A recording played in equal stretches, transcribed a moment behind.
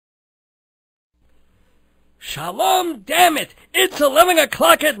Shalom, damn it! It's 11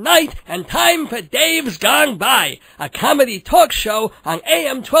 o'clock at night and time for Dave's Gone By, a comedy talk show on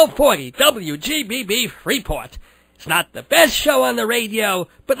AM 1240 WGBB Freeport. It's not the best show on the radio,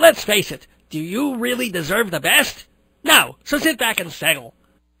 but let's face it, do you really deserve the best? No, so sit back and settle.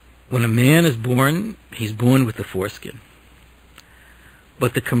 When a man is born, he's born with the foreskin.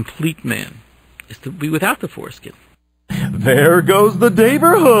 But the complete man is to be without the foreskin. There goes the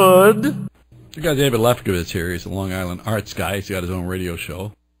neighborhood. We got David Lefkowitz here. He's a Long Island arts guy. He's got his own radio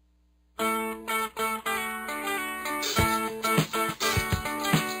show.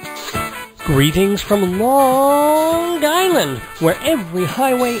 Greetings from Long Island, where every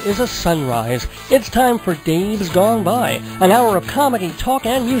highway is a sunrise. It's time for Dave's Gone By, an hour of comedy, talk,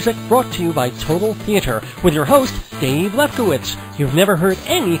 and music brought to you by Total Theater, with your host, Dave Lefkowitz. You've never heard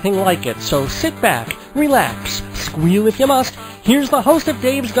anything like it, so sit back, relax, squeal if you must. Here's the host of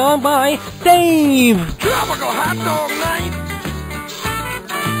Dave's Gone By, Dave! Tropical hot dog night!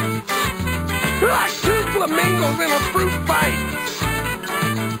 Like two flamingos in a fruit fight!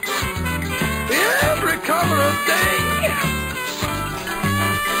 Every color of day,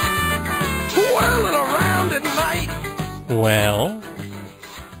 whirling around at night. Well,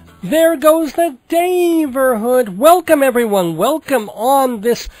 there goes the Daverhood. Welcome, everyone. Welcome on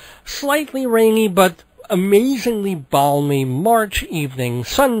this slightly rainy but amazingly balmy March evening,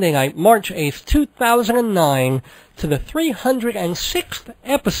 Sunday night, March 8th, 2009, to the 306th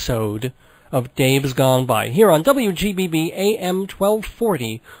episode of Dave's Gone By, here on WGBB AM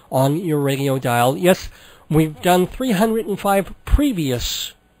 1240 on your radio dial. Yes, we've done 305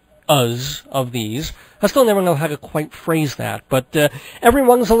 previous of these. I still never know how to quite phrase that, but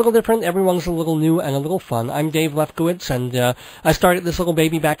everyone's a little different, everyone's a little new, and a little fun. I'm Dave Lefkowitz, and I started this little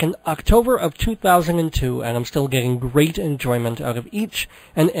baby back in October of 2002, and I'm still getting great enjoyment out of each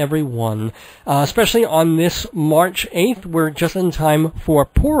and every one. Especially on this March 8th, we're just in time for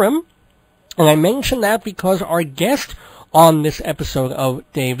Purim. And I mention that because our guest on this episode of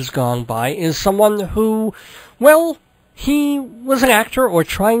Dave's Gone By is someone who, well, he was an actor, or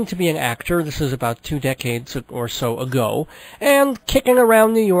trying to be an actor. This is about 2 decades or so ago, and kicking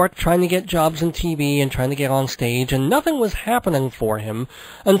around New York, trying to get jobs in TV and trying to get on stage, and nothing was happening for him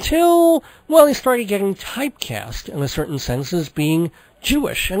until, well, he started getting typecast, in a certain sense, as being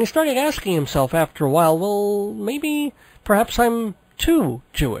Jewish. And he started asking himself after a while, well, maybe, perhaps I'm too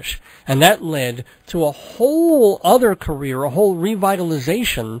Jewish. And that led to a whole other career, a whole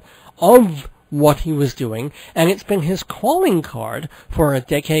revitalization of what he was doing, and it's been his calling card for a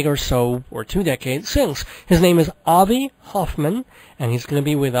decade or so, or 2 decades since. His name is Avi Hoffman, and he's going to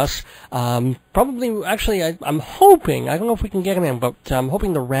be with us, probably, actually, I'm hoping, I don't know if we can get him in, but I'm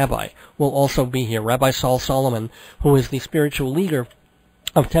hoping the rabbi will also be here, Rabbi Sol Solomon, who is the spiritual leader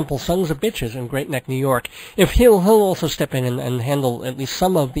of Temple Sons of Bitches in Great Neck, New York. If he'll also step in and handle at least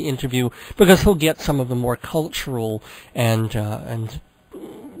some of the interview, because he'll get some of the more cultural and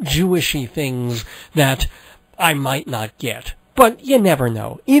Jewishy things that I might not get. But you never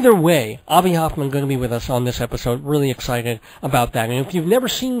know. Either way, Avi Hoffman going to be with us on this episode. Really excited about that. And if you've never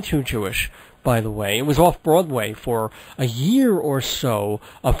seen Too Jewish, by the way, it was off Broadway for a year or so,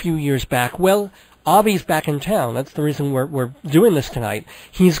 a few years back. Well, Avi's back in town. That's the reason we're doing this tonight.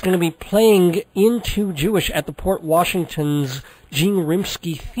 He's going to be playing Into Jewish at the Port Washington's Gene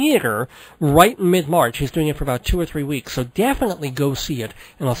Rimsky Theater right in mid-March. He's doing it for about 2 or 3 weeks, so definitely go see it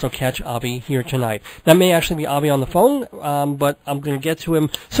and also catch Avi here tonight. That may actually be Avi on the phone, but I'm going to get to him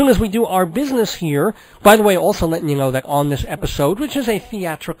as soon as we do our business here. By the way, also letting you know that on this episode, which is a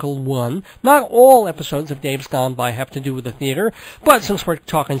theatrical one, not all episodes of Dave's Gone By have to do with the theater, but since we're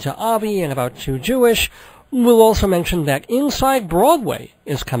talking to Avi and about Too Jewish, we'll also mention that Inside Broadway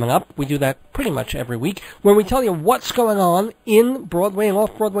is coming up. We do that pretty much every week, where we tell you what's going on in Broadway and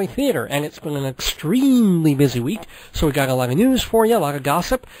off-Broadway theater. And it's been an extremely busy week, so we got a lot of news for you, a lot of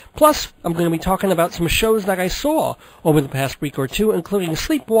gossip. Plus, I'm going to be talking about some shows that I saw over the past week or two, including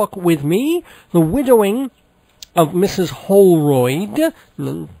Sleepwalk with Me, The Widowing of Mrs. Holroyd,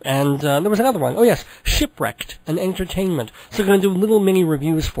 and there was another one. Oh yes, Shipwrecked, an entertainment. So we're going to do little mini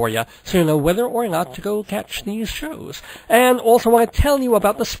reviews for you, so you know whether or not to go catch these shows. And also want to tell you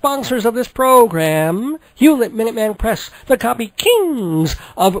about the sponsors of this program. Hewlett Minuteman Press, the copy kings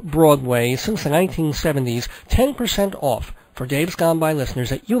of Broadway since the 1970s, 10% off for Dave's Gone By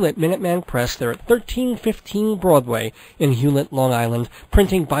listeners at Hewlett Minuteman Press. They're at 1315 Broadway in Hewlett, Long Island.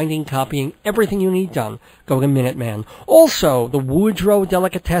 Printing, binding, copying, everything you need done. Go to Minuteman. Also, the Woodrow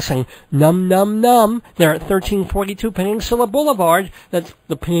Delicatessen, Num Num Num. They're at 1342 Peninsula Boulevard. That's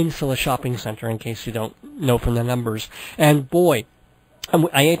the Peninsula Shopping Center, in case you don't know from the numbers. And boy,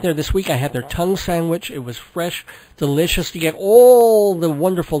 I ate there this week. I had their tongue sandwich. It was fresh, delicious. You get all the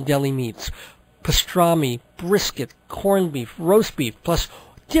wonderful deli meats. Pastrami, brisket, corned beef, roast beef, plus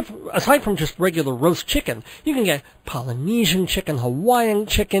aside from just regular roast chicken, you can get Polynesian chicken, Hawaiian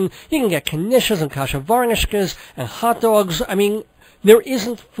chicken, you can get knishes and kashavarnishkas and hot dogs. I mean, there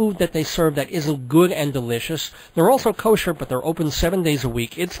isn't food that they serve that isn't good and delicious. They're also kosher, but they're open 7 days a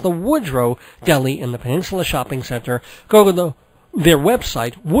week. It's the Woodrow Deli in the Peninsula Shopping Center. Go to their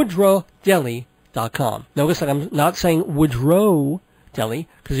website, woodrowdeli.com. Notice that I'm not saying Woodrow Deli,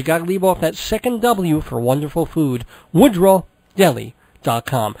 because you got to leave off that second W for wonderful food.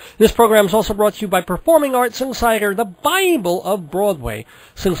 woodrowdeli.com. This program is also brought to you by Performing Arts Insider, the Bible of Broadway.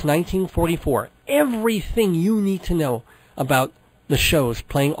 Since 1944, everything you need to know about the shows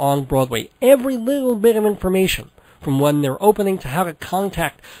playing on Broadway, every little bit of information, from when they're opening to how to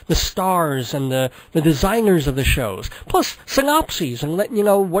contact the stars and the designers of the shows, plus synopses and letting you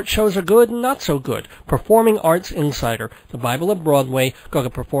know what shows are good and not so good. Performing Arts Insider, the Bible of Broadway. Go to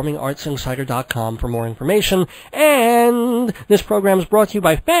performingartsinsider.com for more information. And this program is brought to you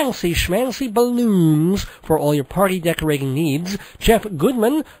by Fancy Schmancy Balloons for all your party decorating needs. Jeff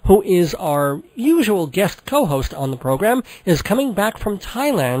Goodman, who is our usual guest co-host on the program, is coming back from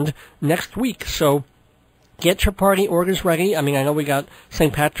Thailand next week, so get your party orders ready. I mean, I know we got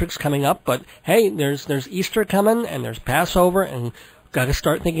St. Patrick's coming up, but hey, there's Easter coming, and there's Passover, and got to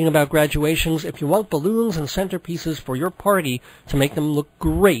start thinking about graduations. If you want balloons and centerpieces for your party to make them look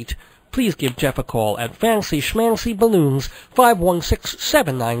great, please give Jeff a call at Fancy Schmancy Balloons,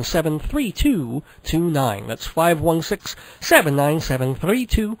 516-797-3229. That's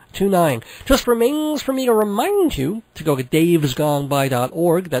 516-797-3229. Just remains for me to remind you to go to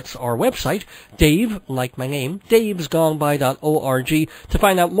davesgoneby.org. That's our website. Dave, like my name, davesgoneby.org, to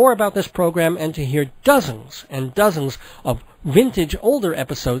find out more about this program and to hear dozens and dozens of vintage older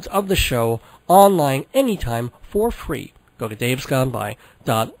episodes of the show online anytime for free. Go to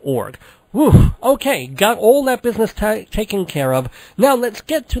davesgoneby.org. Whew, okay, got all that business taken care of. Now let's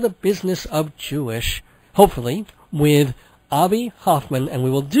get to the business of Jewish, hopefully, with Avi Hoffman, and we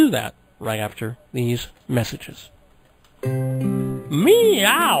will do that right after these messages.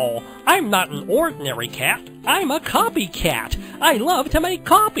 Meow! I'm not an ordinary cat. I'm a copycat. I love to make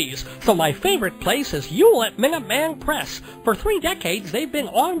copies, so my favorite place is Hewlett Minuteman Press. For 3 decades, they've been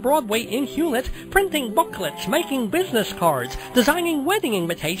on Broadway in Hewlett, printing booklets, making business cards, designing wedding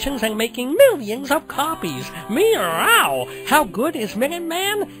invitations, and making millions of copies. Meow! How good is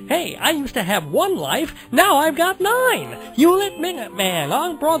Minuteman? Hey, I used to have 1 life, now I've got 9. Hewlett Minuteman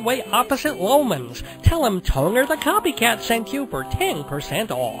on Broadway opposite Loman's. Tell him Toner the Copycat sent you for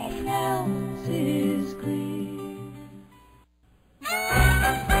 10% off.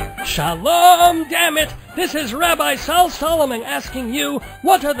 Shalom, damn it! This is Rabbi Sol Solomon asking you,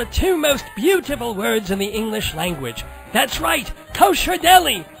 what are the 2 most beautiful words in the English language? That's right, kosher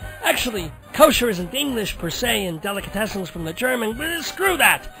deli! Actually, kosher isn't English per se and delicatessens from the German, but screw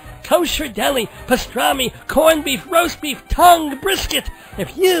that! Kosher deli, pastrami, corned beef, roast beef, tongue, brisket!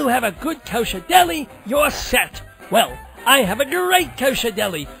 If you have a good kosher deli, you're set! Well, I have a great kosher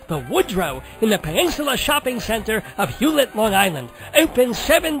deli, the Woodrow, in the Peninsula Shopping Center of Hewlett, Long Island. Open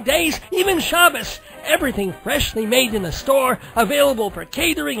 7 days, even Shabbos. Everything freshly made in the store, available for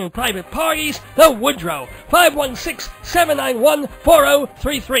catering and private parties. The Woodrow,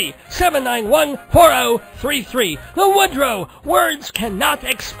 516-791-4033. 791-4033. The Woodrow, words cannot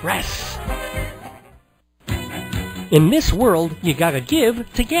express. In this world, you gotta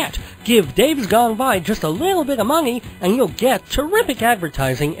give to get. Give Dave's Gone By just a little bit of money, and you'll get terrific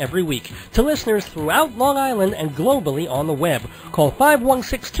advertising every week to listeners throughout Long Island and globally on the web. Call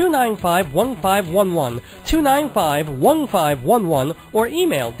 516-295-1511, 295-1511, or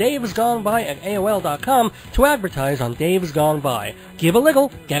email davesgoneby@aol.com to advertise on Dave's Gone By. Give a little,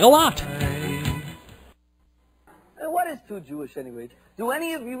 get a lot. What is too Jewish anyway? Do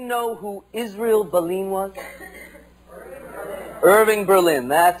any of you know who Israel Berlin was? Irving Berlin,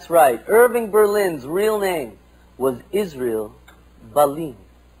 that's right. Irving Berlin's real name was Israel Berlin.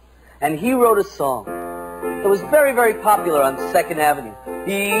 And he wrote a song that was very, very popular on 2nd Avenue.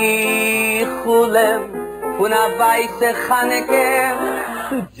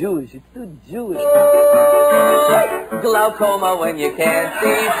 Too Jewish, it's too Jewish. Glaucoma when you can't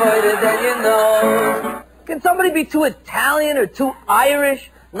see further than you know. Can somebody be too Italian or too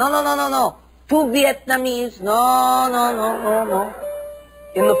Irish? No. Too Vietnamese? No.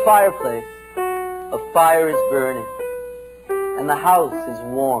 In the fireplace, a fire is burning, and the house is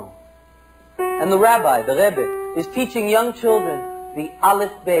warm. And the rabbi, the Rebbe, is teaching young children the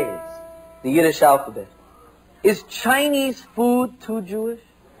Aleph Beis, the Yiddish alphabet. Is Chinese food too Jewish?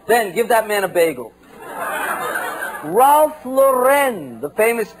 Then give that man a bagel. Ralph Lauren, the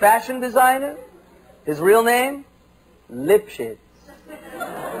famous fashion designer, his real name? Lipschitz.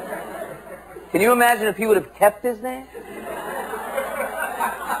 Can you imagine if he would have kept his name?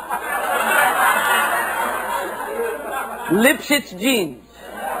 Lipschitz jeans.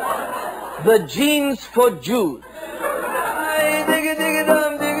 The jeans for Jews.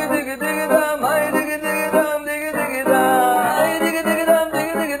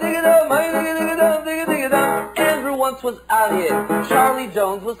 Andrew once was out here. Charlie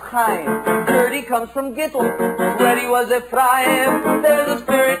Jones was Chaim. Gertie comes from Gittel. Reddy was Ephraim. There's a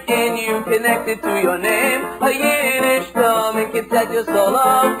spirit in you connected to your name. A Yiddish stomach can set your soul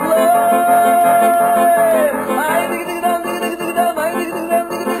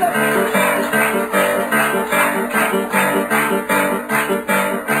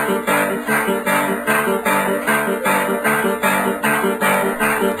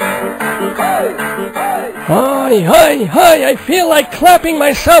Hi, hi, hi, I feel like clapping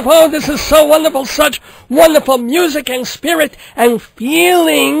myself. Oh, this is so wonderful. Such wonderful music and spirit and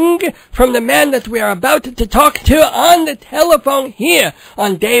feeling from the man that we are about to talk to on the telephone here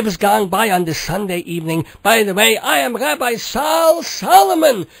on Dave's Gone By on this Sunday evening. By the way, I am Rabbi Sol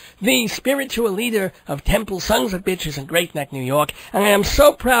Solomon, the spiritual leader of Temple Sons of Bitches in Great Neck, New York. And I am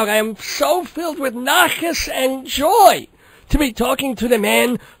so proud. I am so filled with nachas and joy to be talking to the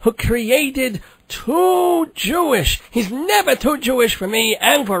man who created Too Jewish. He's never too Jewish for me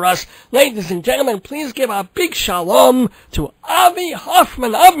and for us. Ladies and gentlemen, please give a big shalom to Avi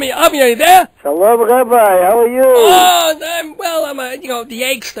Hoffman. Avi, are you there? Shalom, Rabbi. How are you? Oh, I'm the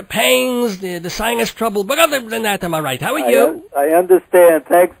aches, the pains, the sinus trouble. But other than that, I'm all right. How are you? I understand.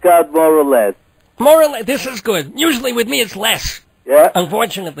 Thanks God, more or less. More or less. This is good. Usually with me, it's less. Yeah?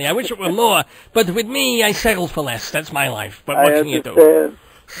 Unfortunately. I wish it were more. But with me, I settle for less. That's my life. But what can you do? Understand.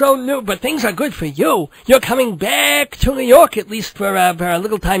 So new, but things are good for you. You're coming back to New York, at least for a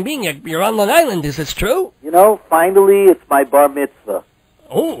little time being. You're on Long Island, is this true? You know, finally, it's my bar mitzvah.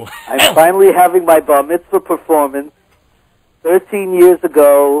 Oh. I'm finally having my bar mitzvah performance. 13 years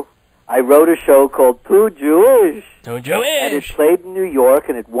ago, I wrote a show called Too Jewish. Too And it Jewish. played in New York,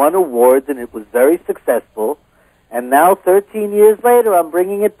 and it won awards, and it was very successful. And now, 13 years later, I'm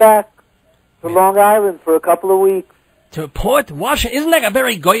bringing it back to Long Island for a couple of weeks. To Port Washington. Isn't that a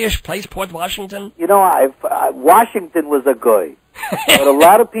very goyish place, Port Washington? You know, Washington was a goy. But a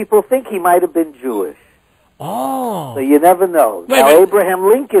lot of people think he might have been Jewish. Oh. So you never know. Wait, Now, wait. Abraham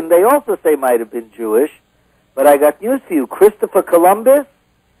Lincoln, they also say might have been Jewish. But I got news for you. Christopher Columbus,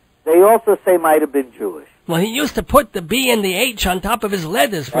 they also say might have been Jewish. Well, he used to put the B and the H on top of his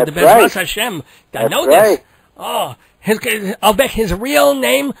letters for That's the right. Bezras Hashem. I That's know right. this. Oh. I'll bet his real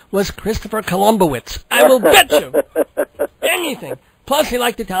name was Christopher Columbowitz. I will bet you. Anything. Plus, he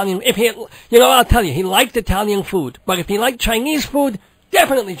liked Italian. I'll tell you, he liked Italian food. But if he liked Chinese food,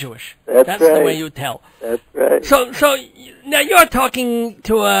 definitely Jewish. That's the right. way you tell. That's right. So now you're talking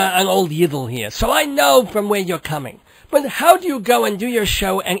to an old Yidel here. So I know from where you're coming. But how do you go and do your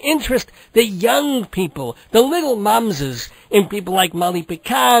show and interest the young people, the little mamzes, in people like Molly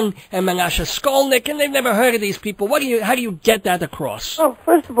Pecan and Menashe Skolnick, and they've never heard of these people? How do you get that across? Well,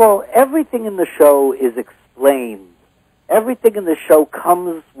 first of all, everything in the show is explained. Everything in the show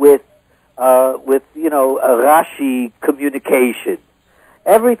comes with a Rashi communication.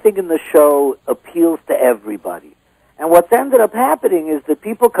 Everything in the show appeals to everybody. And what's ended up happening is that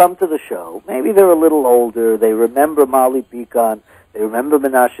people come to the show, maybe they're a little older, they remember Molly Pecan, they remember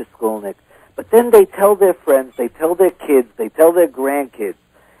Menashe Skolnick, but then they tell their friends, they tell their kids, they tell their grandkids,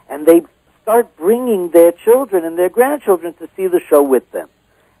 and they start bringing their children and their grandchildren to see the show with them.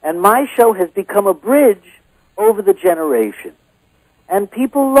 And my show has become a bridge over the generations. And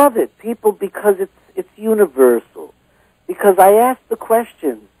people love it, because it's universal. Because I asked the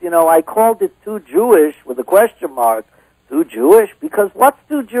questions. I called it Too Jewish with a question mark. Too Jewish? Because what's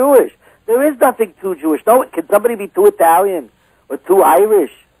too Jewish? There is nothing too Jewish. No, can somebody be too Italian or too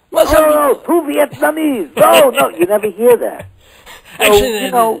Irish? Well, No, too Vietnamese. No, you never hear that. So,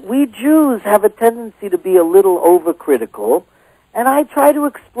 Actually, we Jews have a tendency to be a little overcritical, and I try to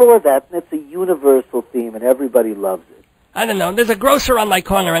explore that, and it's a universal theme, and everybody loves it. I don't know. There's a grocer on my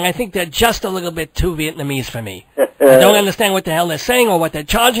corner, and I think they're just a little bit too Vietnamese for me. I don't understand what the hell they're saying or what they're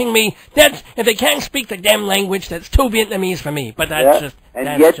charging me. If they can't speak the damn language, that's too Vietnamese for me. But that's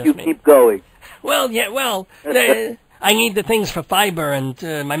yet you me. keep going. Well, yeah, I need the things for fiber and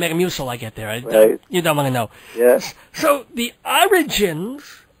my Metamucil I get there. Right. You don't want to know. Yes. So the origins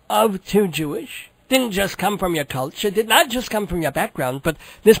of Too Jewish didn't just come from your culture, did not just come from your background, but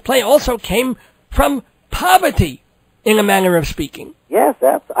this play also came from poverty, in a manner of speaking. Yes,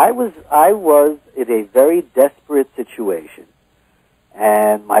 I was in a very desperate situation.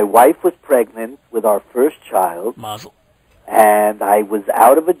 And my wife was pregnant with our first child. Mazel. And I was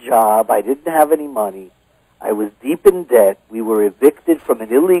out of a job. I didn't have any money. I was deep in debt. We were evicted from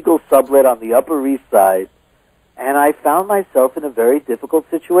an illegal sublet on the Upper East Side. And I found myself in a very difficult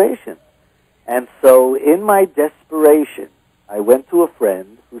situation. And so in my desperation, I went to a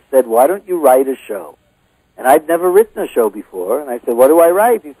friend who said, why don't you write a show? And I'd never written a show before. And I said, what do I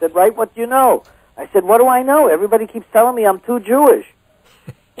write? He said, write what you know. I said, what do I know? Everybody keeps telling me I'm too Jewish.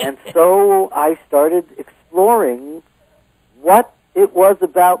 And so I started exploring what it was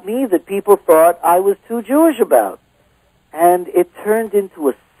about me that people thought I was too Jewish about. And it turned into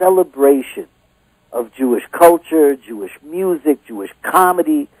a celebration of Jewish culture, Jewish music, Jewish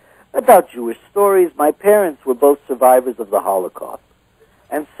comedy, about Jewish stories. My parents were both survivors of the Holocaust.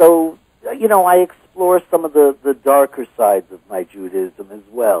 And so, I explore some of the darker sides of my Judaism as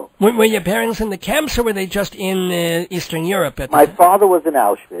well. Were your parents in the camps, or were they just in Eastern Europe? My father was in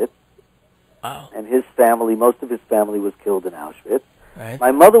Auschwitz. Wow. And his family, most of his family was killed in Auschwitz. Right.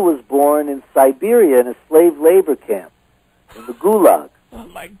 My mother was born in Siberia in a slave labor camp, in the Gulag. Oh,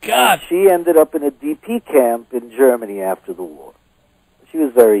 my God. And she ended up in a DP camp in Germany after the war. She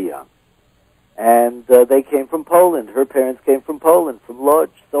was very young. And they came from Poland. Her parents came from Poland, from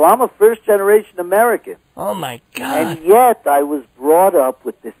Lodz. So I'm a first-generation American. Oh, my God. And yet I was brought up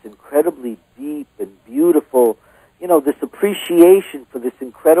with this incredibly deep and beautiful, this appreciation for this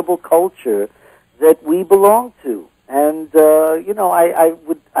incredible culture that we belong to. And,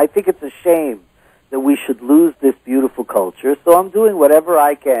 I think it's a shame that we should lose this beautiful culture. So I'm doing whatever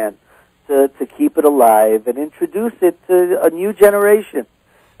I can to keep it alive and introduce it to a new generation.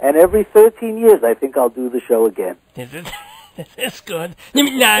 And every 13 years, I think I'll do the show again. Is it? That's good.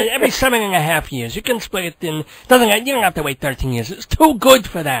 Every 7.5 years. You can split it in. You don't have to wait 13 years. It's too good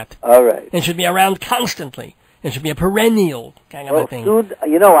for that. All right. It should be around constantly. It should be a perennial kind of a thing. Soon,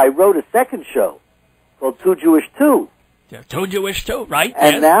 I wrote a second show called Too Jewish Too. Yeah, Too Jewish Too, right?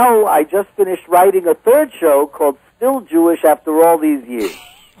 And yes. Now I just finished writing a third show called Still Jewish After All These Years.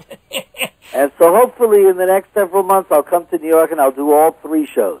 And so hopefully in the next several months I'll come to New York and I'll do all 3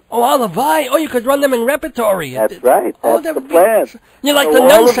 shows. Oh, Alavai. Oh, you could run them in repertory. That's right. That's the plan. You're like so the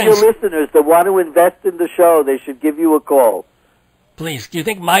nonsense. All of your listeners that want to invest in the show, they should give you a call. Please, do you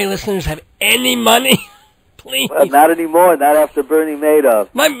think my listeners have any money? Please. Well, not anymore, not after Bernie Madoff.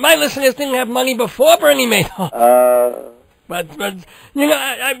 My listeners didn't have money before Bernie Madoff. But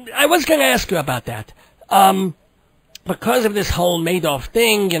I was going to ask you about that. Because of this whole Madoff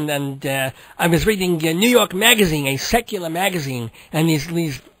thing, and I was reading New York Magazine, a secular magazine, and these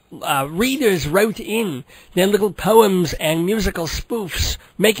readers wrote in their little poems and musical spoofs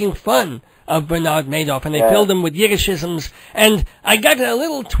making fun of Bernard Madoff, and they filled them with Yiddishisms, and I got a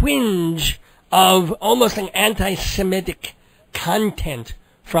little twinge of almost an anti-Semitic content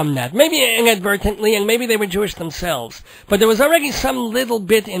from that. Maybe inadvertently, and maybe they were Jewish themselves. But there was already some little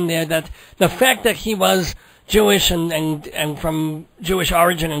bit in there that the fact that he was Jewish and from Jewish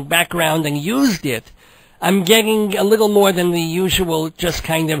origin and background and used it, I'm getting a little more than the usual just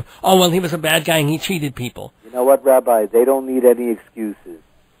kind of, oh, well, he was a bad guy and he cheated people. You know what, Rabbi? They don't need any excuses.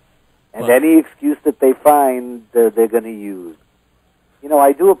 And any excuse that they find, they're going to use.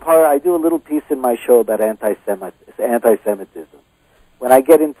 I do a little piece in my show about anti-Semitism. When I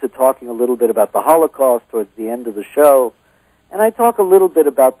get into talking a little bit about the Holocaust towards the end of the show, and I talk a little bit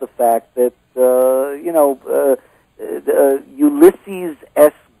about the fact that, Ulysses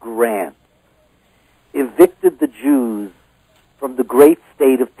S. Grant evicted the Jews from the great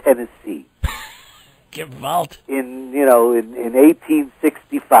state of Tennessee. Gewalt. In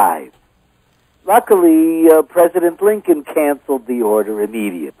 1865. Luckily, President Lincoln canceled the order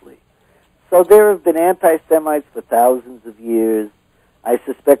immediately. So there have been anti-Semites for thousands of years. I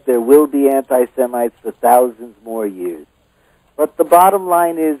suspect there will be anti-Semites for thousands more years. But the bottom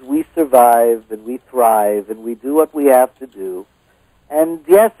line is we survive and we thrive and we do what we have to do. And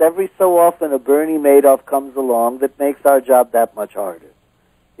yes, every so often a Bernie Madoff comes along that makes our job that much harder.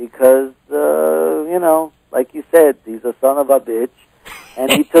 Because, like you said, he's a son of a bitch. And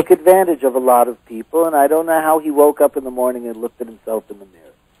he took advantage of a lot of people, and I don't know how he woke up in the morning and looked at himself in the mirror.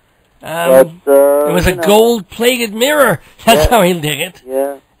 It was a gold-plated mirror. That's how he did it.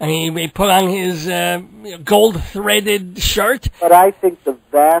 Yeah. And he put on his gold-threaded shirt. But I think the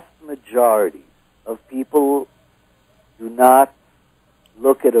vast majority of people do not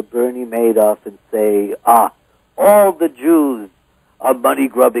look at a Bernie Madoff and say, all the Jews are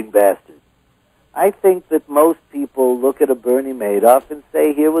money-grubbing bastards. I think that most people look at a Bernie Madoff and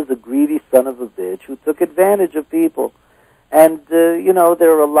say, here was a greedy son of a bitch who took advantage of people. And,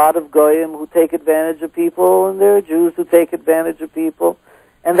 there are a lot of Goyim who take advantage of people, and there are Jews who take advantage of people.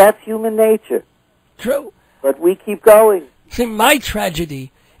 And that's human nature. True. But we keep going. See, my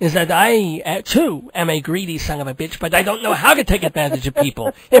tragedy is that I, too, am a greedy son of a bitch, but I don't know how to take advantage of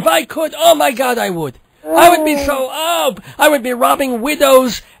people. If I could, oh my God, I would. I would be I would be robbing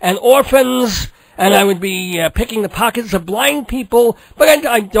widows and orphans, and I would be picking the pockets of blind people, but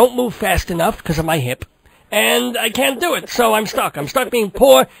I don't move fast enough because of my hip, and I can't do it, so I'm stuck. I'm stuck being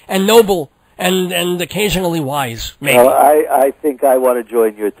poor and noble and occasionally wise, maybe. Well, I think I want to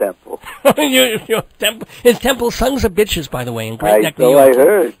join your temple. your temple. His temple sons of bitches, by the way, in Great Neck, New So York. I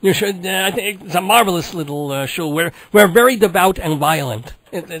heard. You should. I think it's a marvelous little show. We're very devout and violent.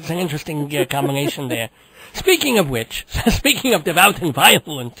 It's an interesting combination there. Speaking of which, speaking of devout and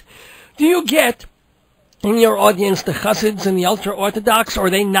violent, do you get in your audience the Chassids and the ultra-Orthodox, or are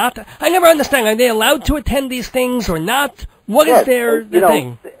they not? I never understand. Are they allowed to attend these things or not? What is their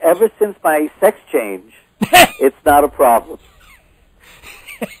thing? Ever since my sex change, it's not a problem.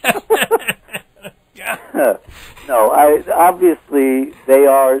 No, obviously they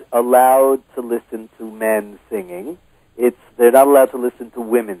are allowed to listen to men singing. They're not allowed to listen to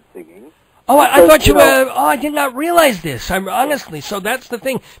women singing. Oh, I thought you were. Oh, I did not realize this. Honestly, so that's the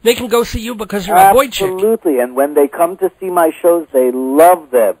thing. They can go see you because you're a boy chick. Absolutely, and when they come to see my shows, they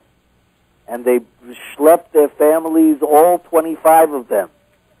love them. And they schlep their families, all 25 of them,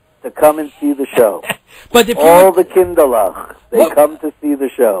 to come and see the show. But if all the Kinderlach, they come to see the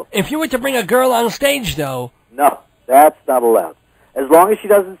show. If you were to bring a girl on stage, though... No, that's not allowed. As long as she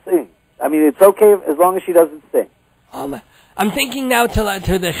doesn't sing. I mean, it's okay as long as she doesn't sing. I'm thinking now to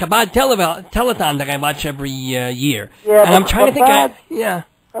the Chabad telethon that I watch every year. Yeah, and I'm trying to think...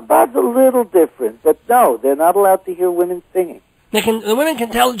 Chabad's a little different, but no, they're not allowed to hear women singing. The women can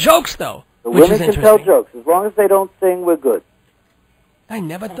tell jokes, though. The women can tell jokes. As long as they don't sing, we're good. I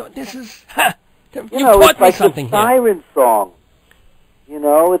never thought this is... You it's taught me like something the siren song.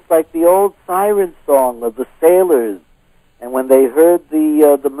 It's like the old siren song of the sailors. And when they heard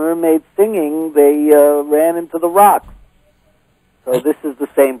the mermaid singing, they ran into the rocks. So this is the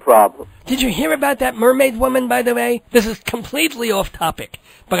same problem. Did you hear about that mermaid woman, by the way? This is completely off topic,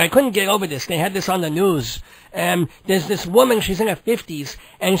 but I couldn't get over this. They had this on the news. There's this woman, she's in her 50s,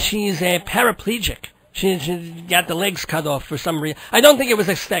 and she's a paraplegic. She got the legs cut off for some reason. I don't think it was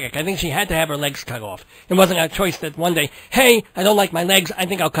aesthetic. I think she had to have her legs cut off. It wasn't a choice that one day, hey, I don't like my legs, I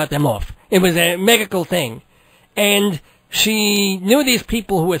think I'll cut them off. It was a medical thing. And she knew these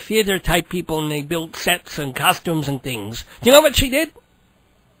people who were theater-type people, and they built sets and costumes and things. Do you know what she did?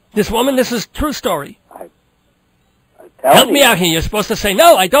 This woman, this is true story. Help me out here. You're supposed to say,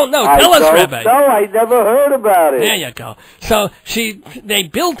 no, I don't know. Tell us, Rabbi. No, I never heard about it. There you go. So they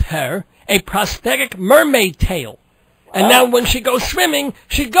built her a prosthetic mermaid tail. Wow. And now when she goes swimming,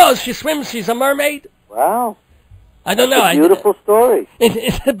 she swims, she's a mermaid. Wow. I don't know. It's a beautiful story.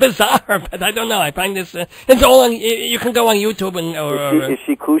 It's bizarre, but I don't know. I find this, it's all on, you can go on YouTube and, Is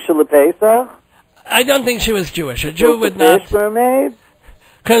she Kusha LePesach? I don't think she was Jewish. A Jew would not. Fish mermaid?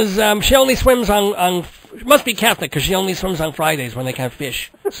 Because she only swims on must be Catholic, because she only swims on Fridays when they can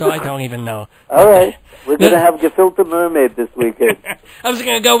fish. So I don't even know. All right. We're going to have gefilte mermaid this weekend. I was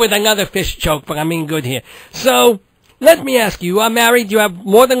going to go with another fish joke, but I mean good here. So, let me ask you, you are married, you have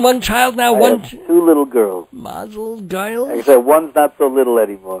more than one child now? I have two little girls. Mazel girls? Like I said, one's not so little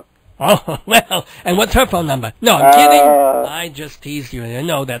anymore. Oh, well, and what's her phone number? No, I'm kidding. I just teased you, I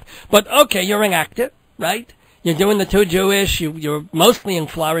know that. But, okay, you're an actor, right? You're doing the Too Jewish. You're mostly in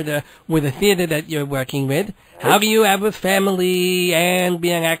Florida with a theater that you're working with. How do you have a family and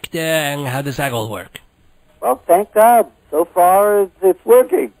be an actor, and how does that all work? Well, thank God. So far, it's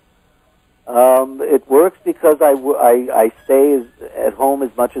working. It works because I stay at home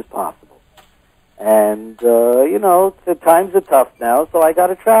as much as possible. And, the times are tough now, so I got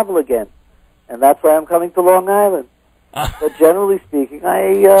to travel again. And that's why I'm coming to Long Island. But generally speaking,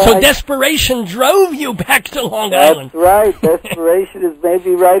 So desperation drove you back to Long Island. That's right. Desperation has made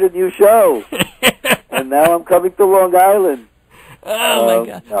me write a new show. And now I'm coming to Long Island. Oh, my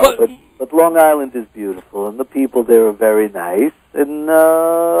God. No, but Long Island is beautiful, and the people there are very nice. And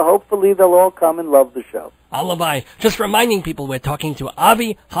hopefully they'll all come and love the show. Alibi. Just reminding people we're talking to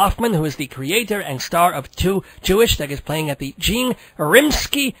Avi Hoffman, who is the creator and star of Too Jewish, that is playing at the Gene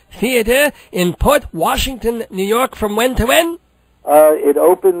Rimsky Theater in Port Washington, New York, from when to when? It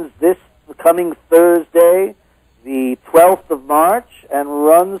opens this coming Thursday, the 12th of March, and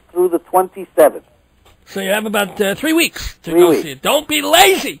runs through the 27th. So you have about 3 weeks to go see it. Don't be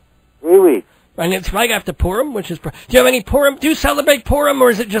lazy. 3 weeks. And it's right after Purim, which is... Do you have any Purim? Do you celebrate Purim, or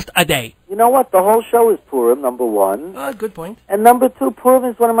is it just a day? You know what? The whole show is Purim, number one. Good point. And number two, Purim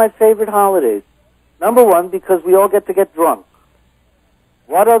is one of my favorite holidays. Number one, because we all get to get drunk.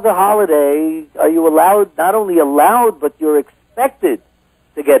 What other holiday are you allowed, not only allowed, but you're expected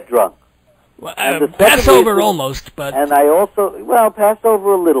to get drunk? Well, Passover reason, almost, but... And I also,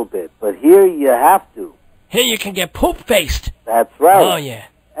 Passover a little bit, but here you have to. Here you can get poop-faced. That's right. Oh, yeah.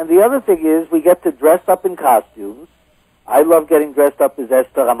 And the other thing is, we get to dress up in costumes. I love getting dressed up as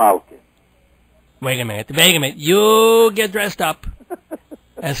Esther Amalkin. Wait a minute. You get dressed up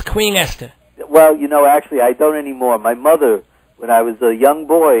as Queen Esther. Well, actually, I don't anymore. My mother, when I was a young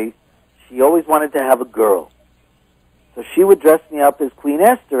boy, she always wanted to have a girl. So she would dress me up as Queen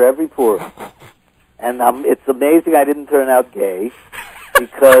Esther every Purim. And it's amazing I didn't turn out gay,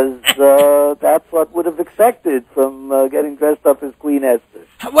 because that's what would have expected from getting dressed up as Queen Esther.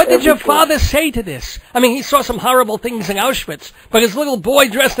 What did your father say to this? I mean, he saw some horrible things in Auschwitz, but his little boy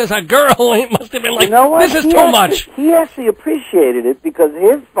dressed as a girl, he must have been like, this is too much. He actually appreciated it, because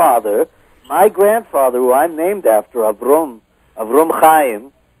his father, my grandfather, who I'm named after, Avrom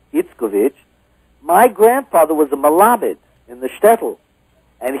Chaim Itzkovich, my grandfather was a malabed in the shtetl,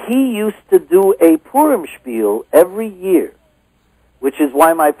 and he used to do a Purim spiel every year, which is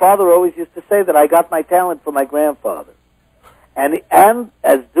why my father always used to say that I got my talent from my grandfather. And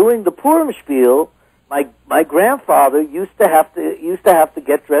as doing the Purim spiel, my grandfather used to have to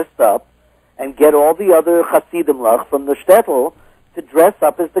get dressed up and get all the other Chasidimlach from the shtetl to dress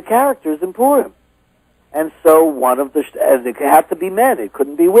up as the characters in Purim. And so and it had to be men, it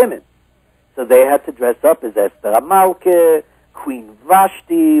couldn't be women. So they had to dress up as Esther Amalke, Queen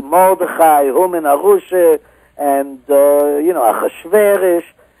Vashti, Mordechai, Haman Arusha, and, Achashverosh.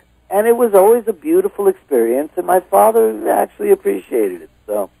 And it was always a beautiful experience, and my father actually appreciated it.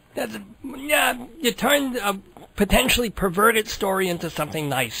 So you turned a potentially perverted story into something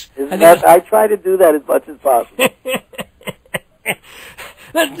nice. I try to do that as much as possible.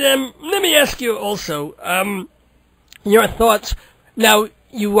 Let me ask you also your thoughts. Now,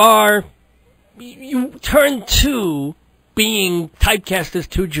 you turned to being typecast as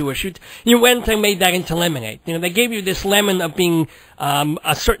too Jewish. You went and made that into Lemonade. They gave you this lemon of being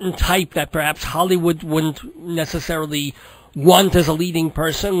a certain type that perhaps Hollywood wouldn't necessarily want as a leading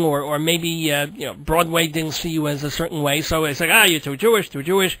person, or maybe Broadway didn't see you as a certain way. So it's like, you're too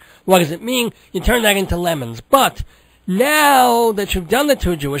Jewish. What does it mean? You turn that into lemons. But now that you've done the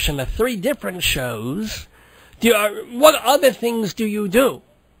Too Jewish and the 3 different shows, what other things do you do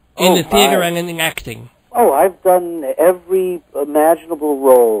in the theater and in acting? Oh, I've done every imaginable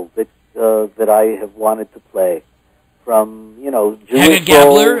role that I have wanted to play, from Jewish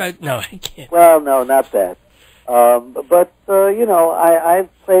roles. No, I can't. Well, no, not that. I've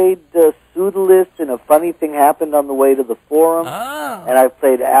played Pseudolus in A Funny Thing Happened on the Way to the Forum, and I've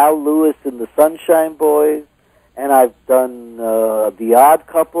played Al Lewis in The Sunshine Boys, and I've done The Odd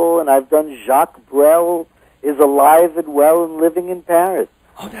Couple, and I've done Jacques Brel is alive and well and living in Paris.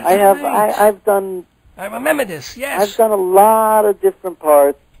 Oh, that's right. I've done. I remember this. Yes, I've done a lot of different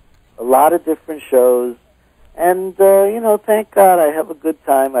parts, a lot of different shows, and thank God I have a good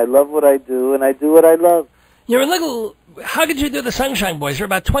time. I love what I do, and I do what I love. You're a little... How did you do the Sunshine Boys? You're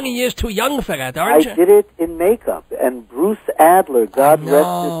about 20 years too young for that, aren't you? I did it in makeup, and Bruce Adler, God rest his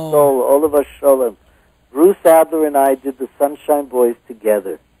soul, Oliver Sholem, Bruce Adler and I did the Sunshine Boys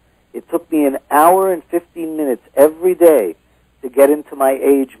together. It took me an hour and 15 minutes every day to get into my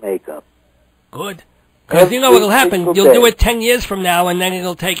age makeup. Good. Because you know what will happen. You'll do it 10 years from now, and then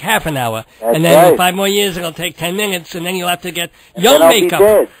it'll take half an hour. That's and then right. in 5 more years, it'll take 10 minutes, and then you'll have to get young and makeup.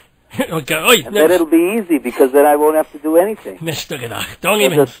 I'll be dead. Okay. And then it'll be easy, because then I won't have to do anything. Mr. Goddard, don't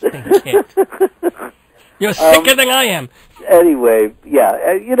even think it. You're sicker than I am. Anyway,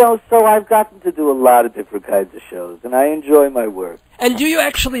 so I've gotten to do a lot of different kinds of shows, and I enjoy my work. And do you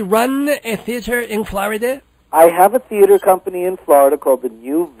actually run a theater in Florida? I have a theater company in Florida called the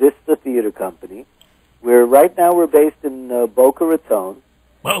New Vista Theater Company. Right now we're based in Boca Raton.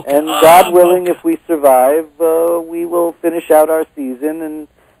 And God willing, if we survive, we will finish out our season and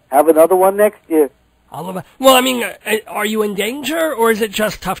have another one next year. Well, I mean, are you in danger, or is it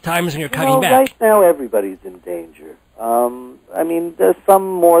just tough times and you're cutting back? Right now everybody's in danger. There's some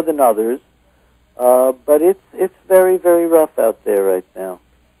more than others, but it's very, very rough out there right now.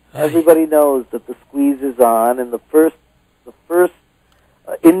 Everybody knows that the squeeze is on, and the first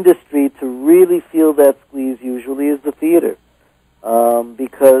industry to really feel that squeeze usually is the theater,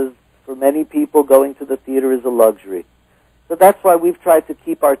 because for many people going to the theater is a luxury. So that's why we've tried to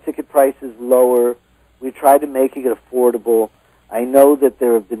keep our ticket prices lower. We try to make it affordable. I know that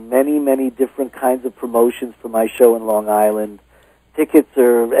there have been many, many different kinds of promotions for my show in Long Island. Tickets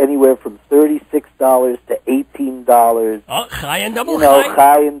are anywhere from $36 to $18. Oh, high and double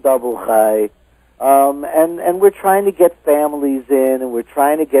High and double high. And we're trying to get families in, and we're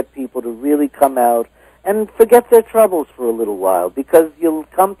trying to get people to really come out and forget their troubles for a little while, because you'll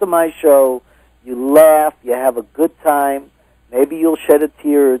come to my show, you laugh, you have a good time, maybe you'll shed a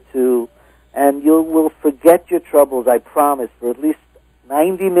tear or two, and you will forget your troubles, I promise, for at least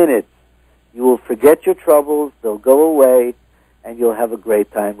 90 minutes. You will forget your troubles, they'll go away, and you'll have a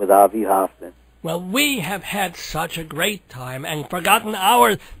great time with Avi Hoffman. Well, we have had such a great time and forgotten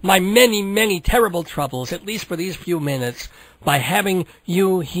my many, many terrible troubles, at least for these few minutes, by having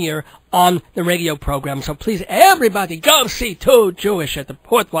you here on the radio program. So please, everybody, go see Tooish at the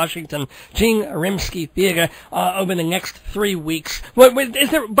Port Washington Gene Rimsky Theater over the next 3 weeks. Is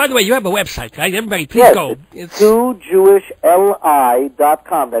there, by the way, you have a website, right? Everybody, please go. It's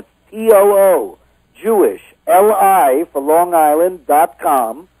TooJewishLI.com. That's T-O-O, Jewish, L-I for Long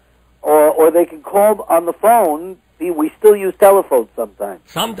Island.com. Or they can call on the phone. We still use telephones sometimes.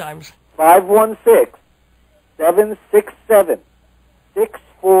 Sometimes.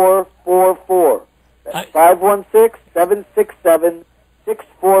 516-767-6444. That's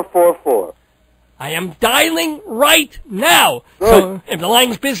 516-767-6444. I am dialing right now. Good. So if the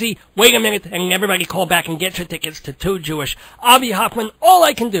line's busy, wait a minute, and everybody call back and get your tickets to Tooish. Avi Hoffman, all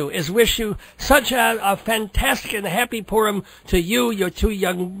I can do is wish you such a fantastic and happy Purim to you, your two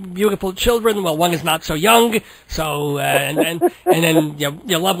young, beautiful children. Well, one is not so young, so and then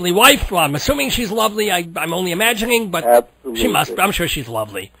your lovely wife. Well, I'm assuming she's lovely. I'm only imagining, but Absolutely. She must. I'm sure she's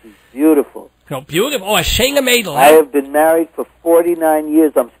lovely. She's beautiful. Oh, beautiful. Oh, a Shanga Madel. I have been married for 49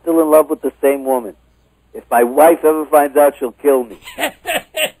 years. I'm still in love with the same woman. If my wife ever finds out, she'll kill me.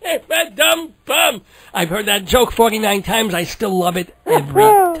 Dumb bum. I've heard that joke 49 times. I still love it every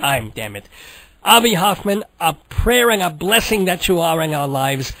time, damn it. Avi Hoffman, a prayer and a blessing that you are in our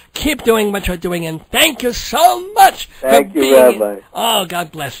lives. Keep doing what you're doing, and thank you so much for being you, Rabbi. Oh,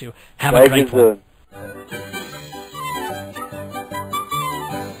 God bless you. Have a great one.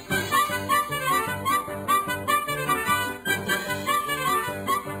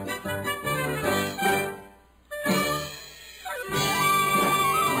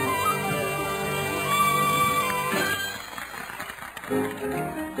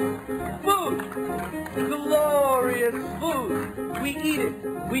 Glorious food. We eat it.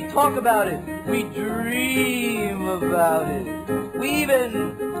 We talk about it. We dream about it. We even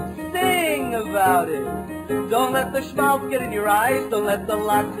sing about it. Don't let the schmaltz get in your eyes. Don't let the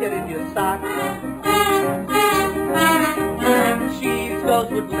lots get in your socks. Cheese goes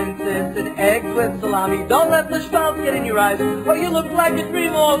with linses and eggs with salami. Don't let the schmaltz get in your eyes, or you look like a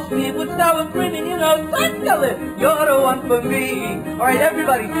dream all sleep with sour cream in your nose. Suddenly, you're the one for me. All right,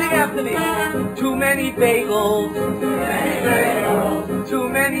 everybody, sing after me. Too many bagels. Too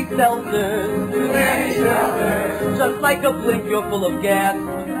many seltzers. Just like a blimp, you're full of gas.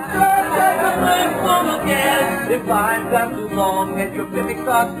 Full of gas. If I'm gone too long and your picnic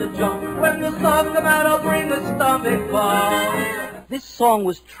starts to jump, when the songs come out, I'll bring the stomach bug. This song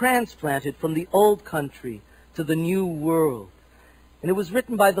was transplanted from the old country to the new world, and it was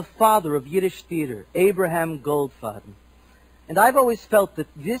written by the father of Yiddish theater, Abraham Goldfaden. And I've always felt that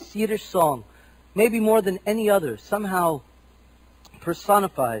this Yiddish song, maybe more than any other, somehow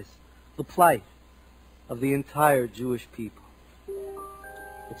personifies the plight of the entire Jewish people.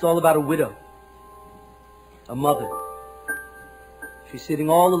 It's all about a widow, a mother. She's sitting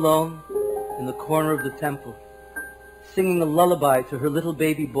all alone in the corner of the temple, singing a lullaby to her little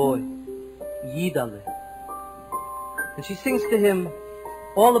baby boy, Yidale. And she sings to him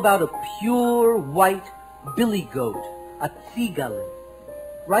all about a pure white billy goat, a tzigale,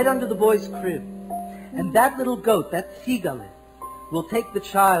 right under the boy's crib. And that little goat, that tzigale, will take the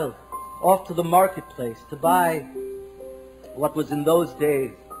child off to the marketplace to buy what was in those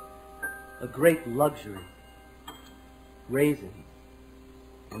days a great luxury, raisins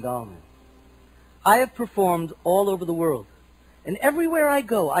and almonds. I have performed all over the world, and everywhere I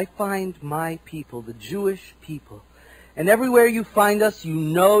go, I find my people, the Jewish people. And everywhere you find us, you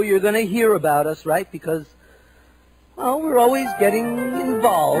know you're going to hear about us, right? Because, well, we're always getting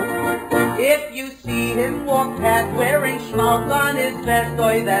involved. If you see him walk past wearing schmaltz on his vest,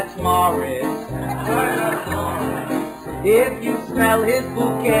 oy, that's Morris. If you smell his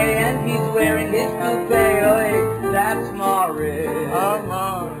bouquet and he's wearing his toupee, oy, that's Morris.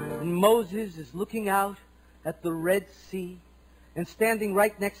 And Moses is looking out at the Red Sea, and standing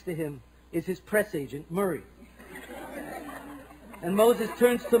right next to him is his press agent, Murray. And Moses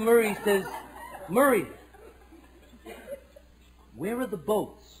turns to Murray and says, Murray, Where are the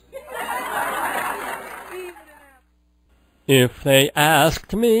boats? If they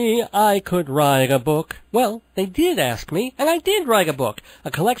asked me, I could write a book. Well, they did ask me, and I did write a book.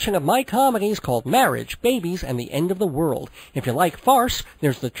 A collection of my comedies called Marriage, Babies, and the End of the World. If you like farce,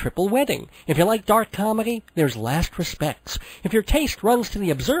 there's The Triple Wedding. If you like dark comedy, there's Last Respects. If your taste runs to the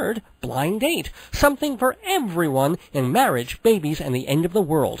absurd, Blind Date. Something for everyone in Marriage, Babies, and the End of the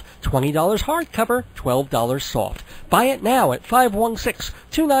World. $20 hardcover, $12 soft. Buy it now at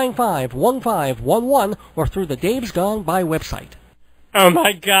 516-295-1511 or through the Dave's Gone By website. Oh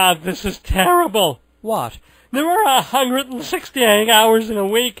my God, this is terrible. What? There are 168 hours in a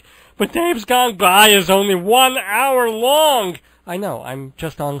week, but Dave's Gone By is only 1 hour long. I know, I'm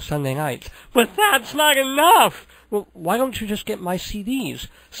just on Sunday nights. But that's not enough. Well, why don't you just get my CDs?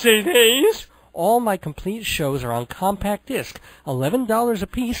 CDs? All my complete shows are on compact disc, $11 a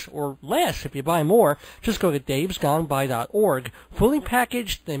piece or less if you buy more. Just go to davesgoneby.org. Fully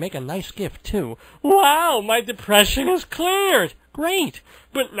packaged, they make a nice gift too. Wow, my depression is cleared. Great,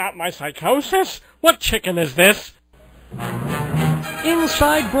 but not my psychosis. What chicken is this?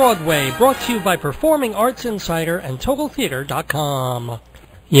 Inside Broadway, brought to you by Performing Arts Insider and TotalTheater.com.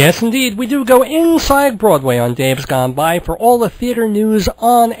 Yes, indeed, we do go inside Broadway on Dave's Gone By for all the theater news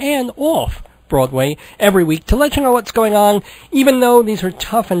on and off Broadway every week to let you know what's going on. Even though these are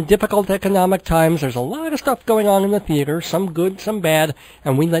tough and difficult economic times, there's a lot of stuff going on in the theater, some good, some bad,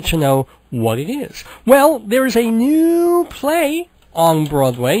 and we let you know what it is. Well, there's a new play on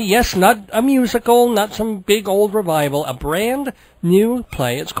Broadway. Yes, not a musical, not some big old revival, a brand new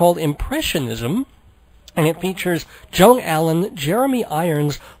play. It's called Impressionism. And it features Joan Allen, Jeremy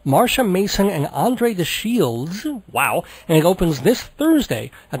Irons, Marsha Mason, and Andre DeShields. Wow. And it opens this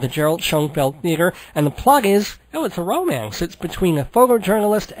Thursday at the Gerald Schoenfeld Theater. And the plot is, it's a romance. It's between a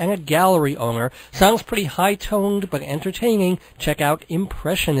photojournalist and a gallery owner. Sounds pretty high-toned, but entertaining. Check out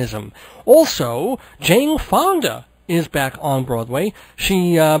Impressionism. Also, Jane Fonda is back on Broadway.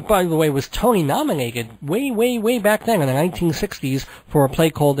 She, by the way, was Tony nominated way back then in the 1960s for a play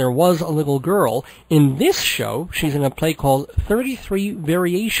called There Was a Little Girl. In this show, she's in a play called 33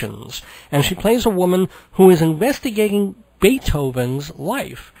 Variations, and she plays a woman who is investigating Beethoven's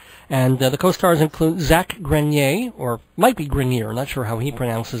life. And the co-stars include Zach Grenier, or might be Grenier, not sure how he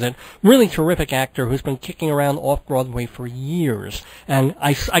pronounces it. Really terrific actor who's been kicking around off-Broadway for years. And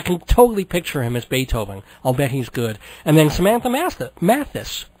I can totally picture him as Beethoven. I'll bet he's good. And then Samantha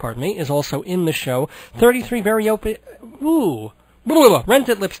Mathis, is also in the show. 33 Rented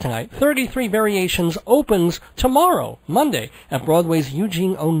Lips Tonight. 33 Variations opens tomorrow, Monday, at Broadway's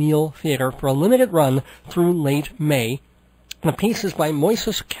Eugene O'Neill Theater for a limited run through late May. The piece is by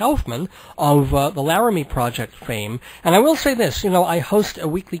Moises Kaufman of the Laramie Project fame. And I will say this, I host a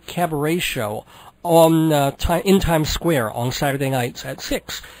weekly cabaret show on in Times Square on Saturday nights at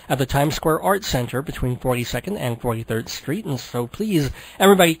 6 at the Times Square Arts Center between 42nd and 43rd Street. And so please,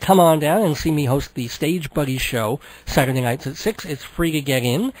 everybody come on down and see me host the Stage Buddy Show Saturday nights at 6. It's free to get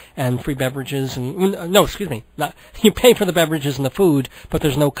in and free beverages and, you pay for the beverages and the food, but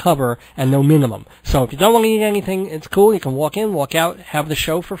there's no cover and no minimum. So if you don't want to eat anything, it's cool. You can walk in, walk out, have the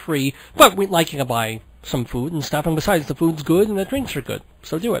show for free, but we'd like you to buy some food and stuff, and besides, the food's good and the drinks are good,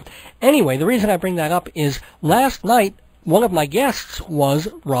 so do it. Anyway, the reason I bring that up is last night, one of my guests was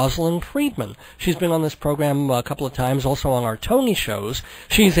Rosalind Friedman. She's been on this program a couple of times, also on our Tony shows.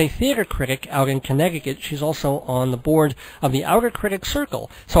 She's a theater critic out in Connecticut. She's also on the board of the Outer Critics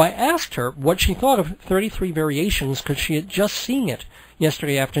Circle. So I asked her what she thought of 33 Variations, because she had just seen it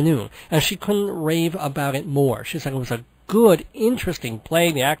yesterday afternoon, and she couldn't rave about it more. She said it was a good, interesting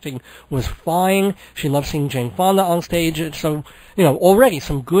play. The acting was fine. She loved seeing Jane Fonda on stage. So, already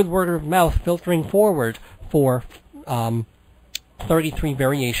some good word of mouth filtering forward for 33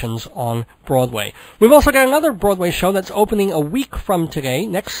 Variations on Broadway. We've also got another Broadway show that's opening a week from today,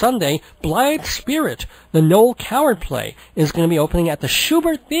 next Sunday. Blithe Spirit, the Noel Coward play, is going to be opening at the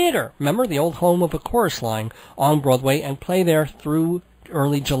Schubert Theater. Remember, the old home of a chorus line on Broadway, and play there through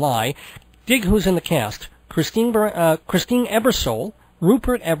early July. Dig who's in the cast. Christine Ebersole,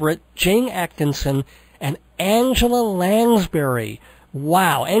 Rupert Everett, Jane Atkinson, and Angela Lansbury.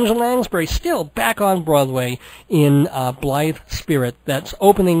 Wow, Angela Lansbury still back on Broadway in Blithe Spirit. That's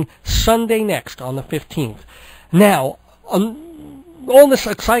opening Sunday next on the 15th. Now, all this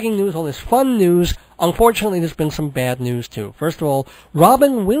exciting news, all this fun news, unfortunately there's been some bad news too. First of all,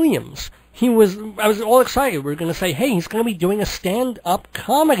 Robin Williams. I was all excited. We were going to say, hey, he's going to be doing a stand-up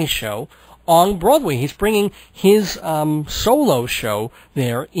comedy show on Broadway. He's bringing his solo show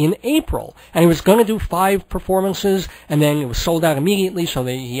there in April. And he was going to do 5 performances, and then it was sold out immediately, so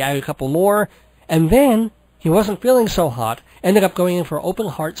he added a couple more. And then he wasn't feeling so hot, ended up going in for open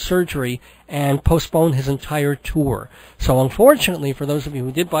heart surgery and postponed his entire tour. So unfortunately, for those of you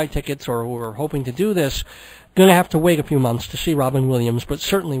who did buy tickets or who were hoping to do this, going to have to wait a few months to see Robin Williams, but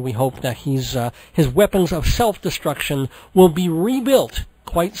certainly we hope that his weapons of self-destruction will be rebuilt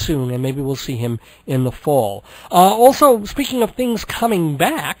quite soon, and maybe we'll see him in the fall. Also, speaking of things coming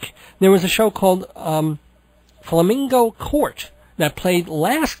back, there was a show called Flamingo Court that played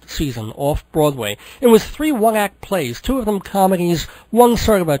last season off-Broadway. It was 3 one-act plays, 2 of them comedies, one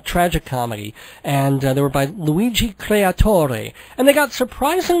sort of a tragic comedy, and they were by Luigi Creatore, and they got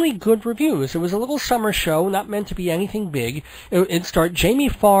surprisingly good reviews. It was a little summer show, not meant to be anything big. It starred Jamie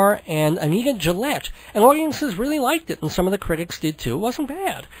Farr and Anita Gillette, and audiences really liked it, and some of the critics did too. It wasn't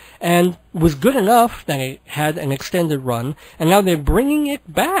bad, and was good enough that it had an extended run, and now they're bringing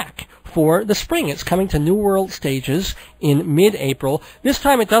it back for the spring. It's coming to New World Stages in mid-April. This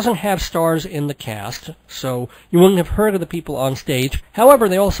time it doesn't have stars in the cast, so you wouldn't have heard of the people on stage. However,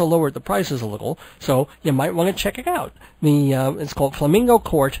 they also lowered the prices a little, so you might want to check it out. It's called Flamingo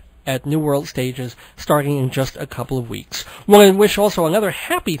Court at New World Stages, starting in just a couple of weeks. Want to wish also another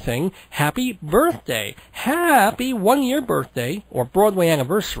happy thing. Happy birthday. Happy 1-year birthday, or Broadway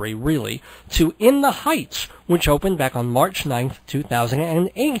anniversary, really, to In the Heights, which opened back on March 9th,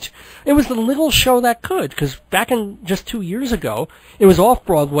 2008. It was the little show that could, because back in just 2 years ago, it was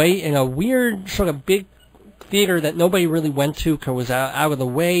off-Broadway in a weird sort of big theater that nobody really went to because it was out of the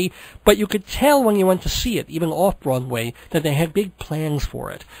way, but you could tell when you went to see it, even off-Broadway, that they had big plans for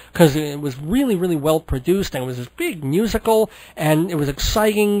it, because it was really, really well produced, and it was this big musical, and it was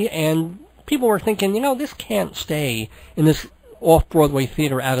exciting, and people were thinking, this can't stay in this off-Broadway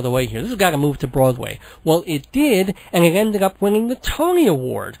theater out of the way here. This has got to move to Broadway. Well, it did, and it ended up winning the Tony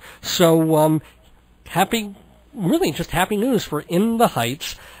Award. So, happy news for In the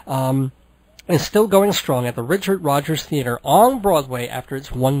Heights. Is still going strong at the Richard Rodgers Theater on Broadway after its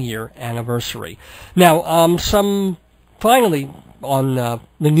 1-year anniversary. Now, finally, on the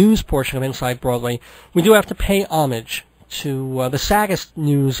news portion of Inside Broadway, we do have to pay homage to the saddest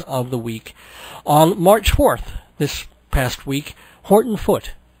news of the week. On March 4th, this past week, Horton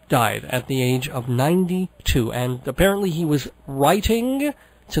Foote died at the age of 92, and apparently he was writing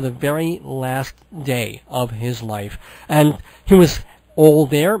to the very last day of his life. And he was all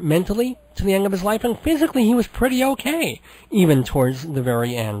there mentally to the end of his life, and physically he was pretty okay, even towards the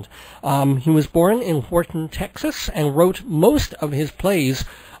very end. He was born in Horton, Texas, and wrote most of his plays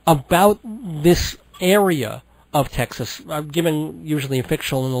about this area of Texas, given usually a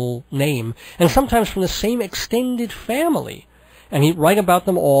fictional name, and sometimes from the same extended family. And he'd write about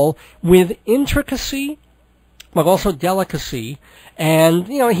them all with intricacy, but also delicacy. And,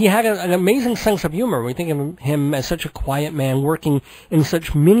 he had an amazing sense of humor. We think of him as such a quiet man working in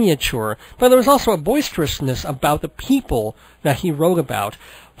such miniature. But there was also a boisterousness about the people that he wrote about.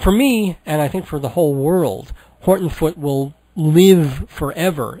 For me, and I think for the whole world, Horton Foote will live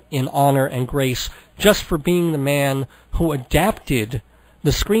forever in honor and grace just for being the man who adapted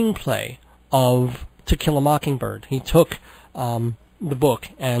the screenplay of To Kill a Mockingbird. He took the book,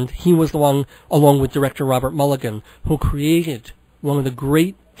 and he was the one, along with director Robert Mulligan, who created one of the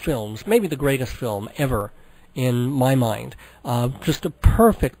great films, maybe the greatest film ever in my mind. Just a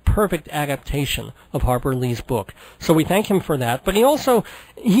perfect adaptation of Harper Lee's book. So we thank him for that. But he also,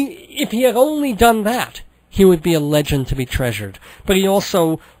 if he had only done that, he would be a legend to be treasured. But he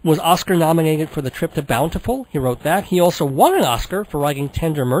also was Oscar nominated for The Trip to Bountiful. He wrote that. He also won an Oscar for writing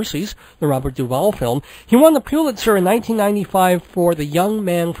Tender Mercies, the Robert Duvall film. He won the Pulitzer in 1995 for The Young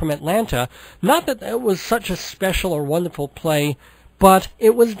Man from Atlanta. Not that it was such a special or wonderful play, but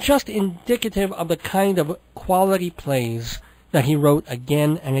it was just indicative of the kind of quality plays that he wrote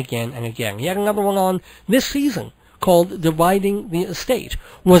again and again and again. He had another one on this season called Dividing the Estate.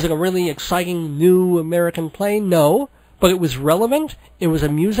 Was it a really exciting new American play? No, but it was relevant, it was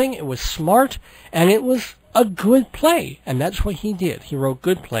amusing, it was smart, and it was a good play. And that's what he did. He wrote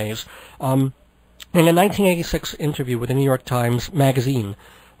good plays. In a 1986 interview with the New York Times Magazine,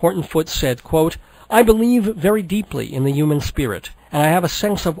 Horton Foote said, quote, "I believe very deeply in the human spirit, and I have a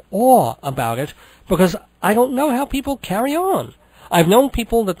sense of awe about it because I don't know how people carry on. I've known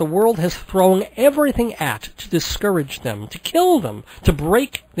people that the world has thrown everything at to discourage them, to kill them, to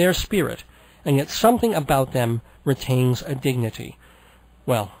break their spirit, and yet something about them retains a dignity."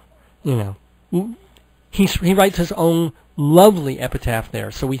 Well, he writes his own lovely epitaph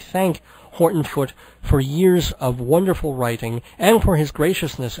there, so we thank Horton Foote for years of wonderful writing and for his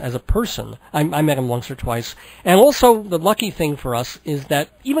graciousness as a person. I met him once or twice. And also, the lucky thing for us is that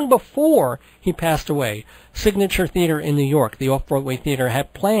even before he passed away, Signature Theater in New York, the Off-Broadway theater,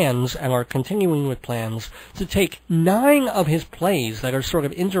 had plans and are continuing with plans to take 9 of his plays that are sort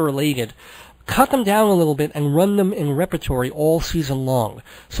of interrelated, cut them down a little bit, and run them in repertory all season long.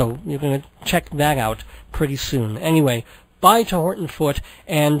 So you're going to check that out pretty soon. Anyway, bye to Horton Foote,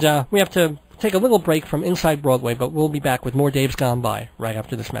 and we have to take a little break from Inside Broadway, but we'll be back with more Dave's Gone By right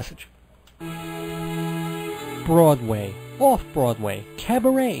after this message. Broadway, Off-Broadway,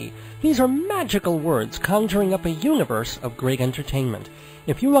 Cabaret. These are magical words conjuring up a universe of great entertainment.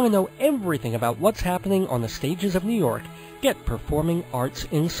 If you want to know everything about what's happening on the stages of New York, get Performing Arts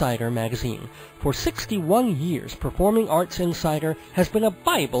Insider magazine. For 61 years, Performing Arts Insider has been a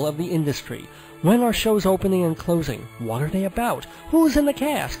Bible of the industry. When are shows opening and closing? What are they about? Who's in the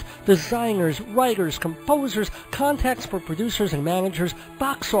cast? Designers, writers, composers, contacts for producers and managers,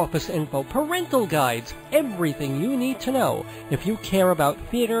 box office info, parental guides, everything you need to know if you care about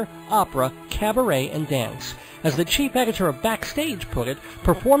theater, opera, cabaret, and dance. As the chief editor of Backstage put it,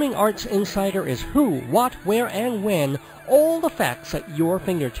 Performing Arts Insider is who, what, where, and when, all the facts at your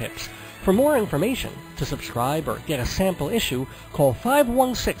fingertips. For more information, to subscribe or get a sample issue, call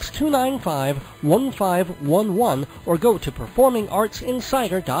 516-295-1511 or go to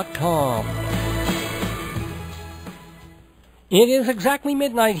performingartsinsider.com. It is exactly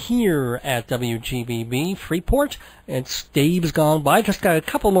midnight here at WGBB Freeport. It's Dave's Gone By. Just got a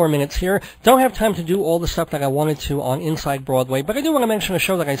couple more minutes here. Don't have time to do all the stuff that I wanted to on Inside Broadway, but I do want to mention a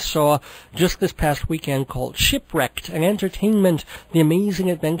show that I saw just this past weekend called Shipwrecked, an entertainment, The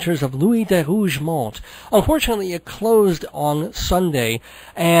Amazing Adventures of Louis de Rougemont. Unfortunately, it closed on Sunday,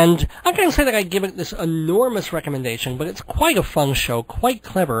 and I'm going to say that I give it this enormous recommendation, but it's quite a fun show, quite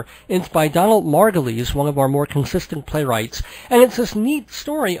clever. It's by Donald Margulies, one of our more consistent playwrights, and it's this neat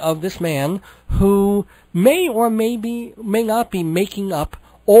story of this man who may or may not be making up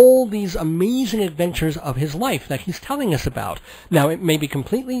all these amazing adventures of his life that he's telling us about. Now, it may be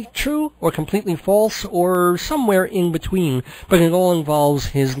completely true or completely false or somewhere in between, but it all involves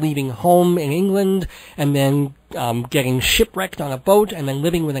his leaving home in England and then getting shipwrecked on a boat and then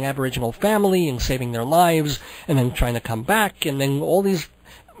living with an Aboriginal family and saving their lives and then trying to come back and then all these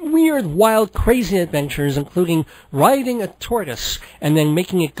weird, wild, crazy adventures, including riding a tortoise and then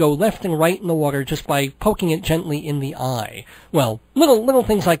making it go left and right in the water just by poking it gently in the eye. Well, little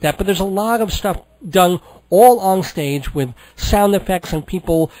things like that, but there's a lot of stuff done all on stage with sound effects and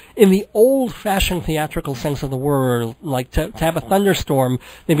people in the old-fashioned theatrical sense of the word, like to have a thunderstorm,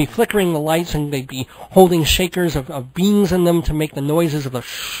 they'd be flickering the lights and they'd be holding shakers of beans in them to make the noises of the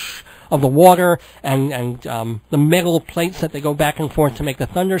shh of the water, and the metal plates that they go back and forth to make the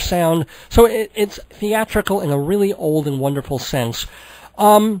thunder sound. So it's theatrical in a really old and wonderful sense.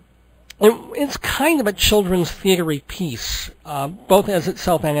 It's kind of a children's theatery piece, both as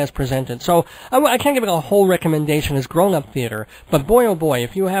itself and as presented. So I can't give it a whole recommendation as grown-up theater, but boy oh boy,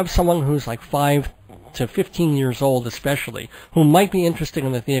 if you have someone who's like 5 to 15 years old especially, who might be interested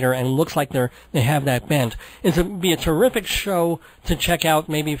in the theater and looks like they have that bent, it'd be a terrific show to check out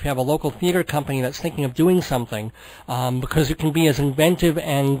maybe if you have a local theater company that's thinking of doing something, because it can be as inventive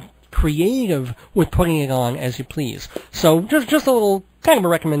and creative with putting it on as you please. So just a little kind of a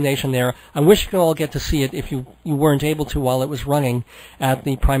recommendation there. I wish you could all get to see it if you weren't able to while it was running at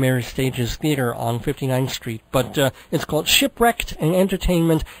the Primary Stages Theater on 59th Street. But it's called Shipwrecked and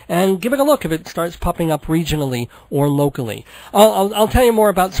Entertainment, and give it a look if it starts popping up regionally or locally. I'll tell you more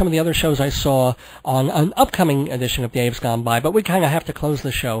about some of the other shows I saw on an upcoming edition of Dave's Gone By, but we kind of have to close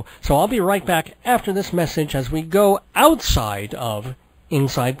the show. So I'll be right back after this message as we go outside of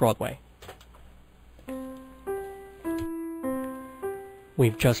Inside Broadway.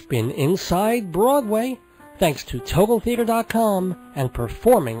 We've just been inside Broadway, thanks to TotalTheater.com and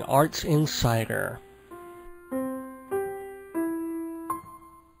Performing Arts Insider.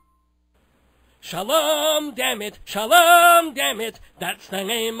 Shalom, damn it, that's the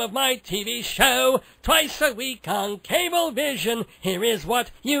name of my TV show. Twice a week on Cablevision, here is what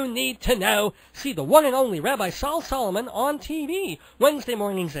you need to know. See the one and only Rabbi Sol Solomon on TV. Wednesday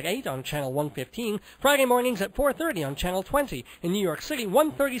mornings at 8 on Channel 115, Friday mornings at 4:30 on Channel 20, in New York City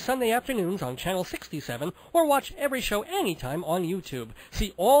 1:30 Sunday afternoons on Channel 67, or watch every show anytime on YouTube.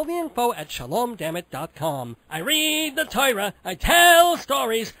 See all the info at shalomdammit.com. I read the Torah, I tell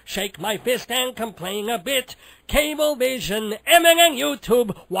stories, shake my fist and complain a bit. Cablevision, MN,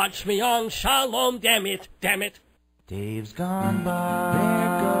 YouTube, watch me on Shalom, damn it. Dave's gone by,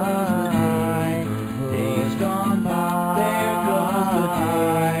 there goes the day. Dave's gone by, there goes the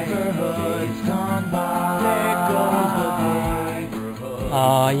day.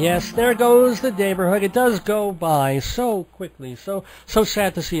 Yes, there goes the neighborhood. It does go by so quickly. So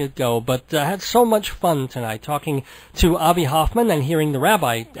sad to see it go. But I had so much fun tonight talking to Avi Hoffman and hearing the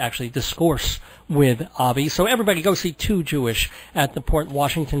rabbi actually discourse with Avi. So everybody go see Tooish at the Port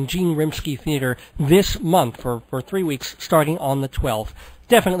Washington Gene Rimsky Theater this month for 3 weeks starting on the 12th.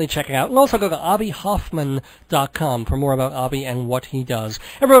 Definitely check it out. And also go to avihoffman.com for more about Avi and what he does.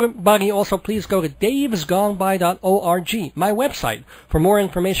 Everybody also please go to davesgoneby.org, my website, for more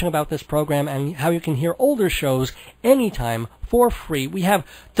information about this program and how you can hear older shows anytime for free. We have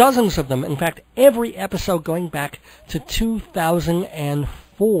dozens of them. In fact, every episode going back to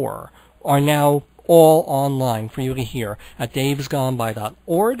 2004 are now all online for you to hear at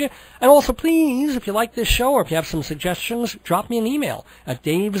davesgoneby.org. And also, please, if you like this show or if you have some suggestions, drop me an email at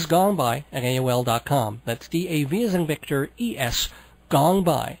davesgoneby@aol.com. That's D-A-V as in Victor, E-S,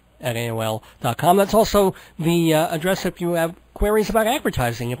 goneby@aol.com. That's also the address if you have queries about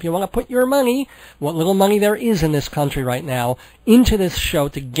advertising. If you want to put your money, what little money there is in this country right now, into this show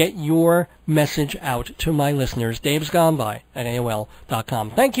to get your message out to my listeners,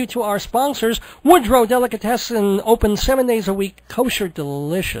 davesgoneby@aol.com. Thank you to our sponsors. Woodrow Delicatessen, open 7 days a week, kosher,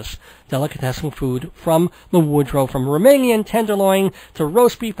 delicious delicatessen food from the Woodrow, from Romanian tenderloin to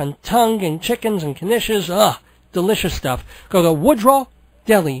roast beef and tongue and chickens and knishes. Delicious stuff. Go to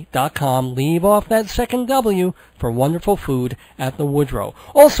woodrowdeli.com. Leave off that second W for wonderful food at the Woodrow.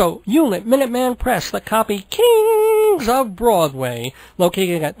 Also, Hewlett Minuteman Press, the copy Kings of Broadway,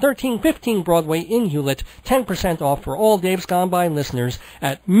 located at 1315 Broadway in Hewlett. 10% off for all Dave's Gone By listeners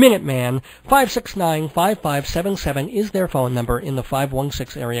at Minuteman. 569-5577 is their phone number in the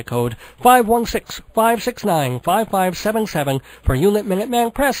 516 area code. 516-569-5577 for Hewlett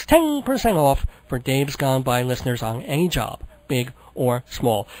Minuteman Press. 10% off for Dave's Gone By listeners on any job, big or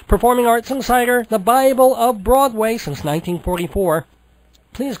small. Performing Arts Insider, the Bible of Broadway since 1944.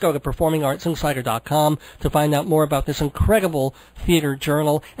 Please go to performingartsinsider.com to find out more about this incredible theater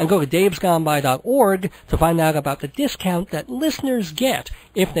journal, and go to davesgoneby.org to find out about the discount that listeners get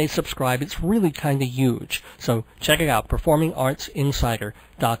if they subscribe. It's really kind of huge. So check it out,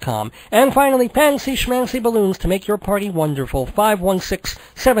 performingartsinsider.com. And finally, Fancy Schmancy Balloons to make your party wonderful.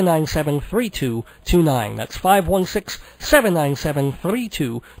 516-797-3229. That's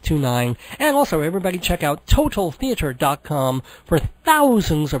 516-797-3229. And also, everybody check out TotalTheater.com for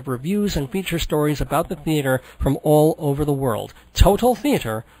thousands of reviews and feature stories about the theater from all over the world.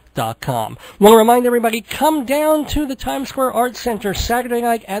 TotalTheater.com. Want to remind everybody, come down to the Times Square Arts Center Saturday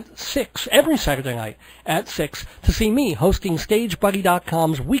night at 6, every Saturday night at 6, to see me hosting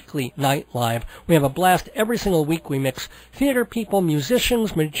StageBuddy.com's weekly night live. We have a blast every single week. We mix theater people,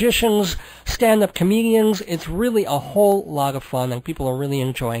 musicians, magicians, stand-up comedians. It's really a whole lot of fun, and people are really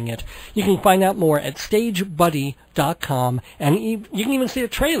enjoying it. You can find out more at StageBuddy.com, and you can even see a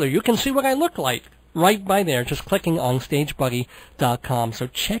trailer. You can see what I look like right by there, just clicking on StageBuddy.com. So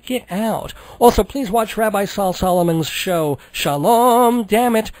check it out. Also, please watch Rabbi Sol Solomon's show, Shalom,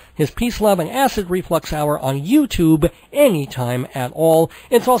 Damn It, his Peace, Love, and Acid Reflux Hour on YouTube anytime at all.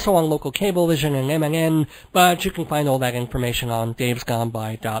 It's also on local Cablevision and MNN, but you can find all that information on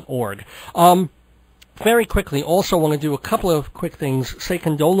davesgoneby.org. Very quickly, also want to do a couple of quick things, say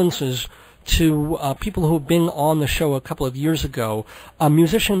condolences to people who have been on the show a couple of years ago. A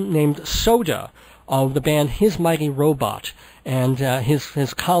musician named Soda of the band His Mighty Robot, and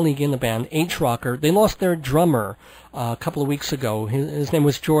his colleague in the band, H-Rocker, they lost their drummer a couple of weeks ago. His name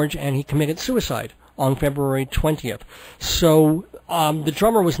was George, and he committed suicide on February 20th. So the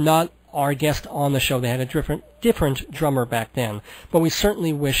drummer was not our guest on the show. They had a different drummer back then. But we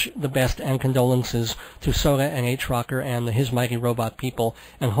certainly wish the best and condolences to Soda and H-Rocker and the His Mighty Robot people,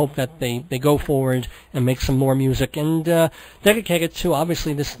 and hope that they go forward and make some more music and dedicate it to,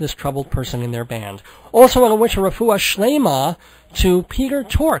 obviously, this troubled person in their band. Also want to wish a refuah shlema to Peter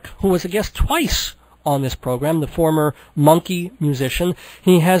Tork, who was a guest twice on this program, the former monkey musician.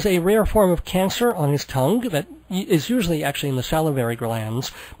 He has a rare form of cancer on his tongue that is usually actually in the salivary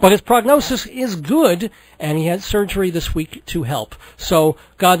glands, but his prognosis is good, and he had surgery this week to help. So,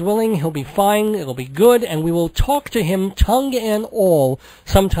 God willing, he'll be fine, it'll be good, and we will talk to him, tongue and all,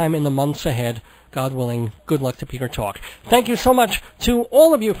 sometime in the months ahead. God willing, good luck to Peter Talk. Thank you so much to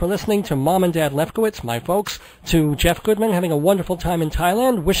all of you for listening to Mom and Dad Lefkowitz, my folks, to Jeff Goodman, having a wonderful time in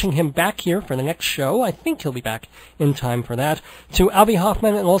Thailand, wishing him back here for the next show. I think he'll be back in time for that. To Avi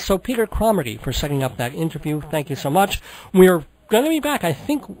Hoffman and also Peter Cromarty for setting up that interview. Thank you so much. We're going to be back, I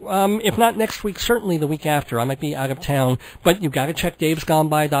think, if not next week, certainly the week after. I might be out of town, but you've got to check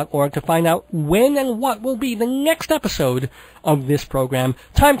davesgoneby.org to find out when and what will be the next episode of this program.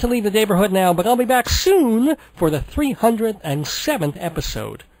 Time to leave the neighborhood now, but I'll be back soon for the 307th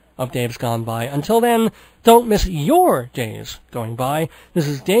episode of Dave's Gone By. Until then, don't miss your days going by. This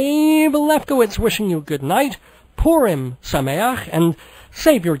is Dave Lefkowitz wishing you good night, Purim Sameach, and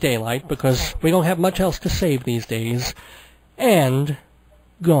save your daylight, because we don't have much else to save these days. And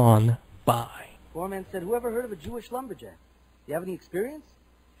gone by. Foreman said, whoever heard of a Jewish lumberjack? Do you have any experience?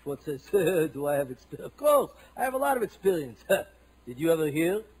 Schwartz says, do I have experience? Of course, I have a lot of experience. Did you ever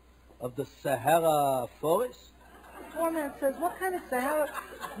hear of the Sahara forest? Foreman says, what kind of Sahara?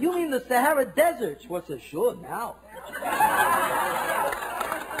 You mean the Sahara Desert? Schwartz says, sure, now.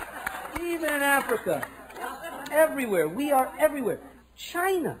 Even in Africa. Everywhere. We are everywhere.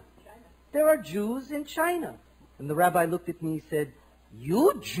 China. There are Jews in China. And the rabbi looked at me and said,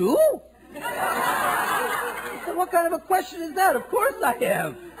 you Jew? I said, what kind of a question is that? Of course I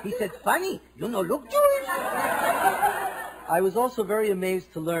am. He said, funny, you know, look Jewish. I was also very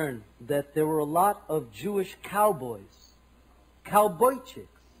amazed to learn that there were a lot of Jewish cowboys. Cowboy chicks.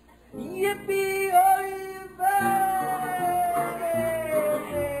 Yippee!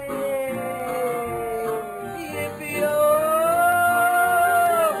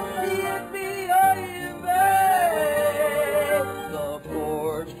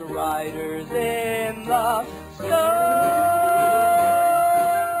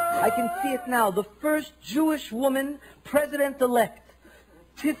 I can see it now. The first Jewish woman president-elect,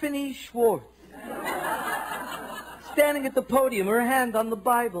 Tiffany Schwartz, standing at the podium, her hand on the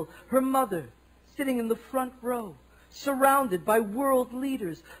Bible, her mother sitting in the front row, surrounded by world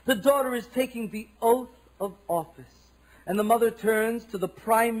leaders. The daughter is taking the oath of office, and the mother turns to the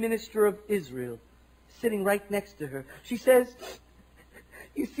Prime Minister of Israel, sitting right next to her. She says,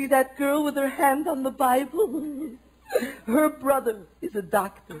 you see that girl with her hand on the Bible? Her brother is a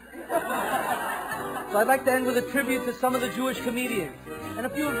doctor. So I'd like to end with a tribute to some of the Jewish comedians and a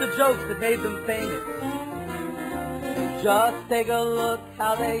few of the jokes that made them famous. Just take a look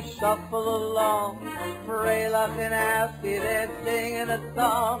how they shuffle along. Freilach and Asky, they're singing a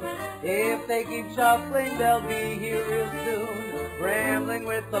song. If they keep shuffling, they'll be here real soon, rambling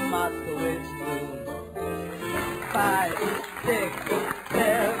with the Moskowitz tune. 5, 6,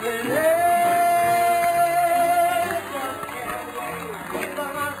 7, 8. Keep the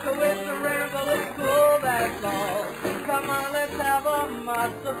Moskowitz to ramble, it's cool, that's all. Come on, let's have a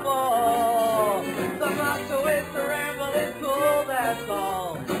matzo ball. The Moskowitz to ramble, it's cool, that's all.